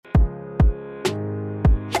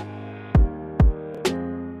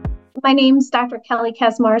My name's Dr. Kelly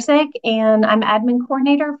Kaczmarczyk, and I'm admin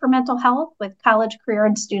coordinator for mental health with College Career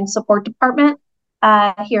and Student Support Department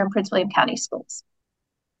here in Prince William County Schools.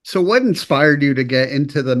 So, what inspired you to get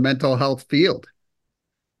into the mental health field?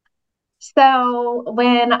 So,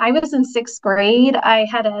 when I was in sixth grade, I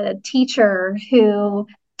had a teacher who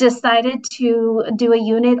decided to do a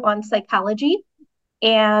unit on psychology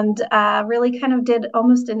and really kind of did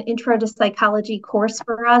almost an intro to psychology course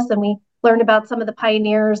for us. And we learned about some of the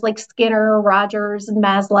pioneers like Skinner, Rogers, and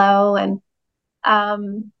Maslow. And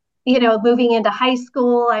moving into high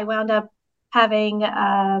school, I wound up having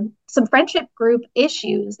some friendship group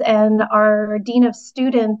issues, and our dean of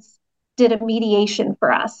students did a mediation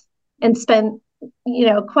for us and spent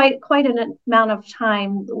quite an amount of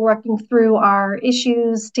time working through our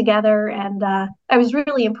issues together. And I was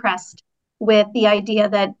really impressed with the idea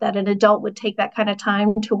that an adult would take that kind of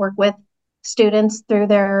time to work with students through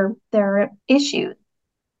their issues.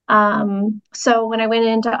 So when I went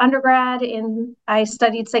into undergrad and I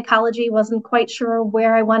studied psychology, wasn't quite sure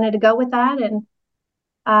where I wanted to go with that, and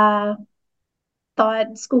uh,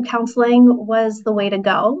 thought school counseling was the way to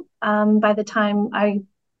go. By the time I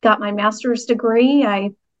got my master's degree, I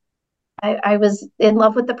was in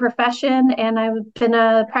love with the profession, and I've been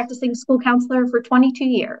a practicing school counselor for 22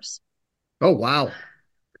 years. Oh, wow.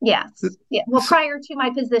 Yes. Yeah. Well, prior to my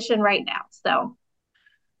position right now. So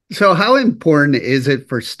So, how important is it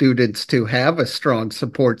for students to have a strong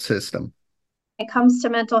support system? when it comes to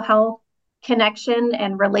mental health, connection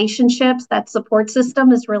and relationships, that support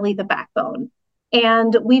system is really the backbone.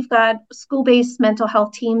 And we've got school-based mental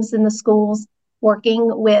health teams in the schools working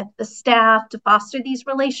with the staff to foster these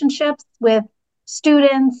relationships with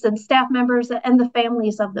students and staff members and the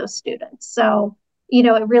families of those students. So,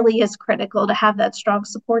 it really is critical to have that strong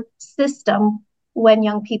support system when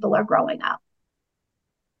young people are growing up.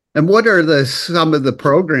 And what are the some of the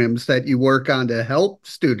programs that you work on to help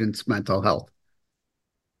students' mental health?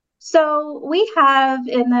 So we have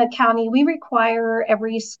in the county, we require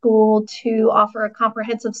every school to offer a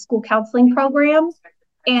comprehensive school counseling program.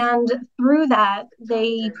 And through that,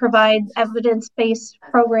 they provide evidence-based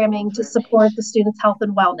programming to support the students' health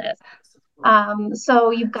and wellness.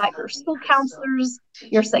 So you've got your school counselors,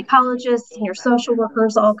 your psychologists, and your social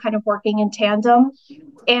workers all kind of working in tandem.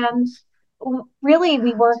 And really,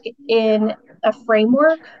 we work in a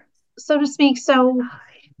framework, so to speak. So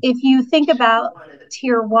if you think about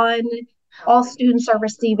tier one, all students are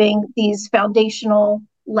receiving these foundational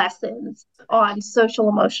lessons on social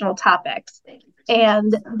emotional topics.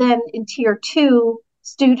 And then in tier two,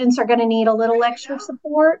 students are going to need a little extra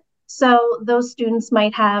support. So those students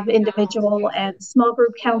might have individual and small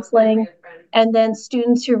group counseling. And then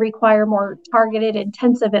students who require more targeted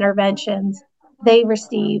intensive interventions, they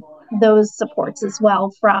receive those supports as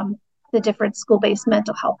well from the different school-based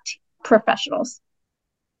mental health professionals.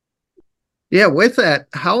 Yeah, with that,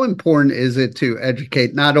 how important is it to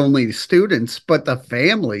educate not only students but the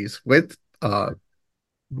families with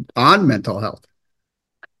on mental health?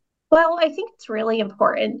 Well, I think it's really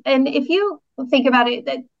important. And if you think about it,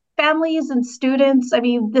 that families and students, I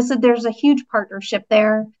mean, there's a huge partnership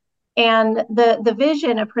there. And the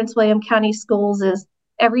vision of Prince William County Schools is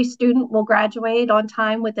every student will graduate on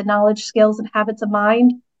time with the knowledge, skills, and habits of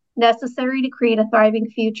mind necessary to create a thriving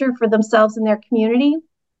future for themselves and their community.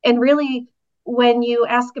 And really, when you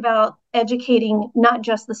ask about educating not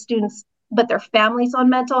just the students, but their families on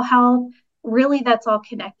mental health, really that's all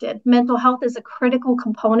connected. Mental health is a critical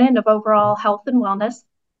component of overall health and wellness,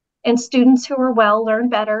 and students who are well learn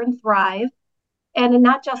better and thrive, and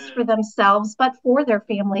not just for themselves, but for their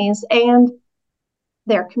families and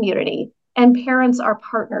their community. And parents are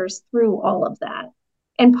partners through all of that.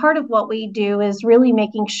 And part of what we do is really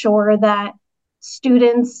making sure that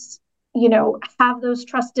students, have those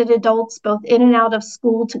trusted adults both in and out of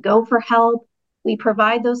school to go for help. We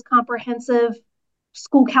provide those comprehensive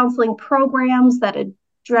school counseling programs that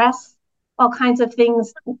address all kinds of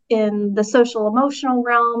things in the social emotional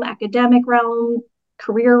realm, academic realm,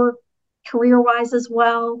 career wise as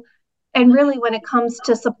well. And really when it comes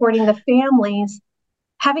to supporting the families,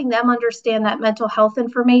 having them understand that mental health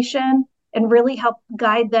information and really help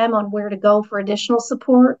guide them on where to go for additional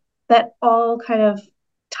support, that all kind of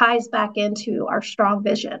ties back into our strong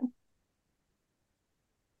vision.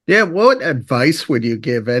 Yeah, what advice would you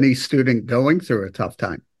give any student going through a tough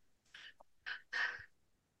time?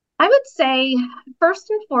 I would say, first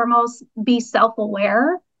and foremost, be self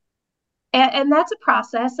aware. And that's a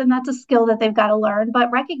process and that's a skill that they've got to learn,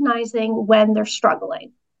 but recognizing when they're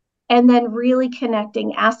struggling and then really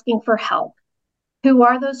connecting, asking for help. Who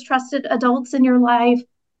are those trusted adults in your life?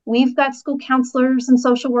 we've got school counselors and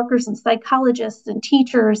social workers and psychologists and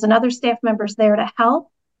teachers and other staff members there to help,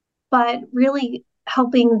 but really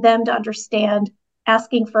helping them to understand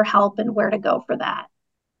asking for help and where to go for that.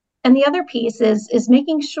 And the other piece is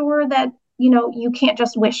making sure that, you can't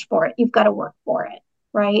just wish for it. You've got to work for it,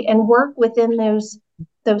 right? And work within those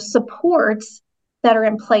supports that are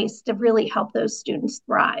in place to really help those students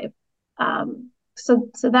thrive. So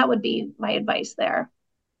that would be my advice there.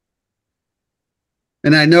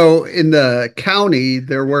 And I know in the county,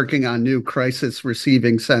 they're working on new crisis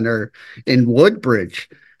receiving center in Woodbridge.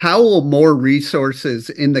 How will more resources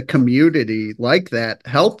in the community like that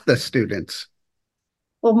help the students?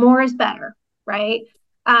 Well, more is better, right?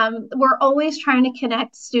 We're always trying to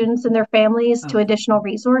connect students and their families to additional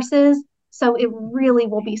resources. So it really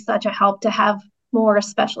will be such a help to have more,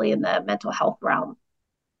 especially in the mental health realm.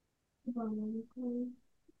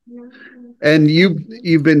 And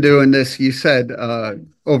you've been doing this, you said,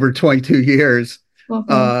 over 22 years.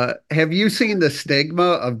 Mhm. Have you seen the stigma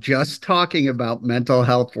of just talking about mental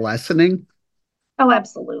health lessening? Oh,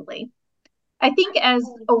 absolutely. I think as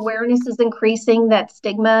awareness is increasing, that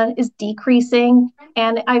stigma is decreasing.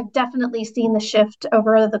 And I've definitely seen the shift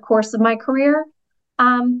over the course of my career.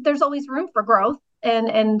 There's always room for growth,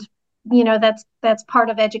 and that's part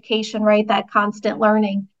of education, right? That constant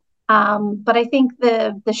learning. But I think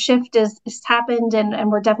the shift is happened,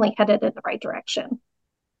 and we're definitely headed in the right direction.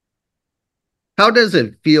 How does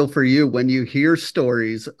it feel for you when you hear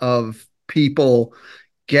stories of people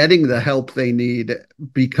getting the help they need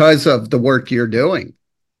because of the work you're doing?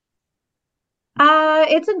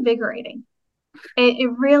 It's invigorating. It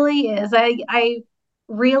really is. I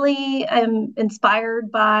really am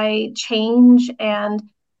inspired by change. And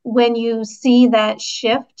when you see that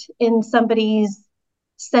shift in somebody's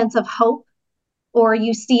sense of hope, or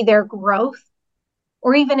you see their growth,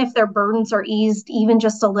 or even if their burdens are eased even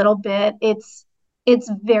just a little bit, it's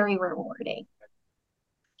very rewarding.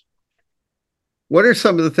 What are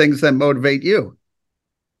some of the things that motivate you?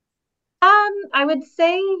 I would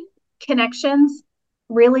say connections,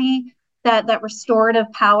 really that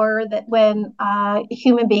restorative power that when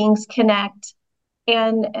human beings connect,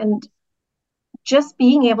 and just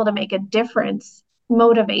being able to make a difference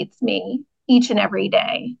motivates me each and every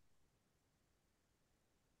day.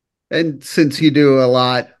 And since you do a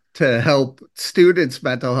lot to help students'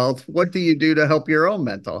 mental health, what do you do to help your own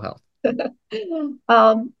mental health?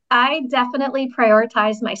 I definitely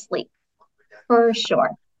prioritize my sleep for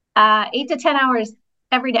sure. 8 to 10 hours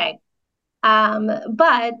every day.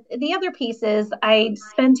 But the other piece is I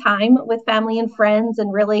spend time with family and friends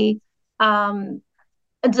and really um,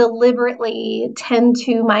 deliberately tend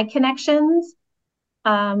to my connections.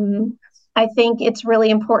 Um, I think it's really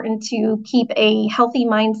important to keep a healthy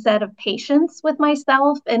mindset of patience with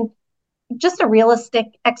myself and just a realistic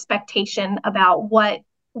expectation about what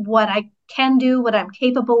I can do, what I'm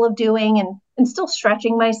capable of doing, and still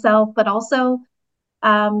stretching myself, but also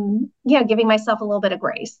giving myself a little bit of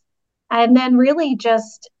grace. And then really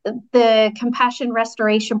just the compassion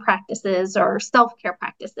restoration practices or self-care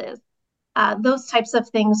practices. Those types of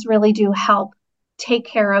things really do help take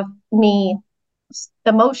care of me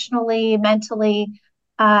emotionally, mentally,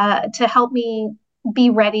 to help me be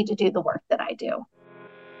ready to do the work that I do.